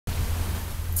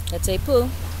Tepu.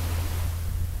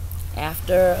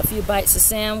 After a few bites of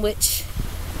sandwich,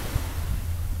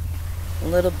 a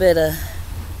little bit of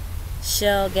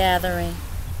shell gathering.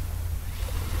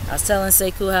 I was telling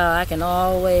Sekou how I can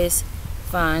always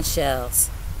find shells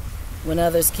when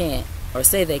others can't, or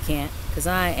say they can't, because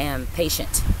I am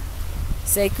patient.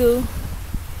 Sekou,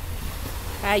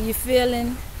 how you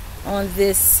feeling on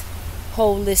this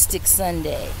holistic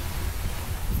Sunday?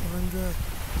 Feeling good.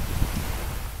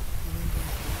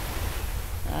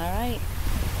 All right.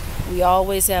 We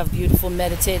always have beautiful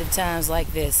meditative times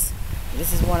like this.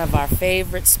 This is one of our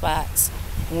favorite spots.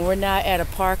 When we're not at a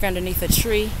park underneath a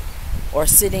tree or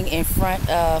sitting in front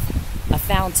of a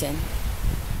fountain,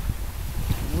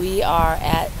 we are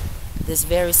at this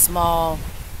very small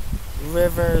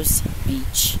river's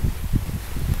beach.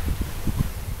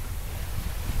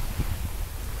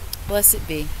 Blessed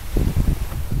be.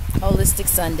 Holistic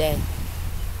Sunday.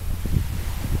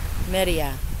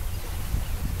 Media.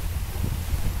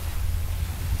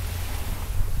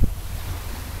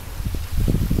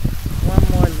 One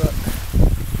more look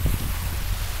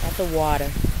at the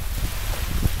water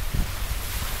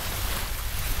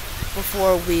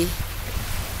before we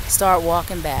start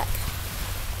walking back.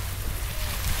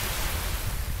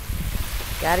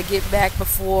 Gotta get back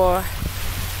before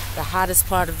the hottest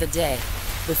part of the day,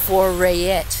 before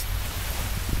Rayette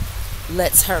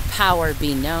lets her power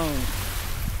be known.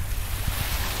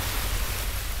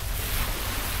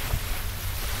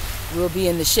 We'll be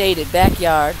in the shaded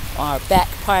backyard, our back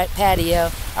patio,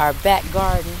 our back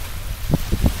garden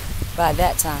by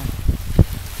that time.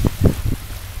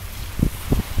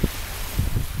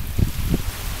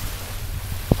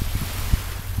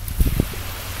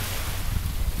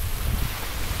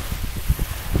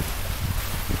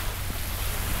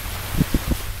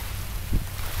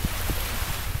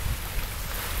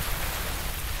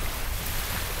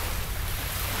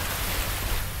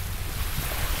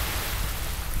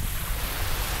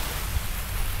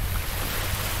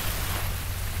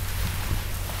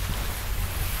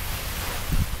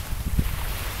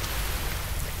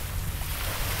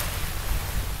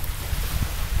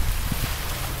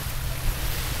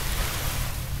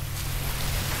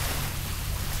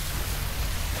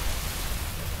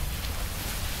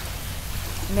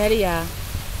 Media.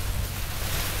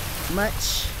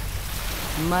 Much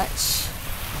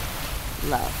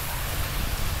love.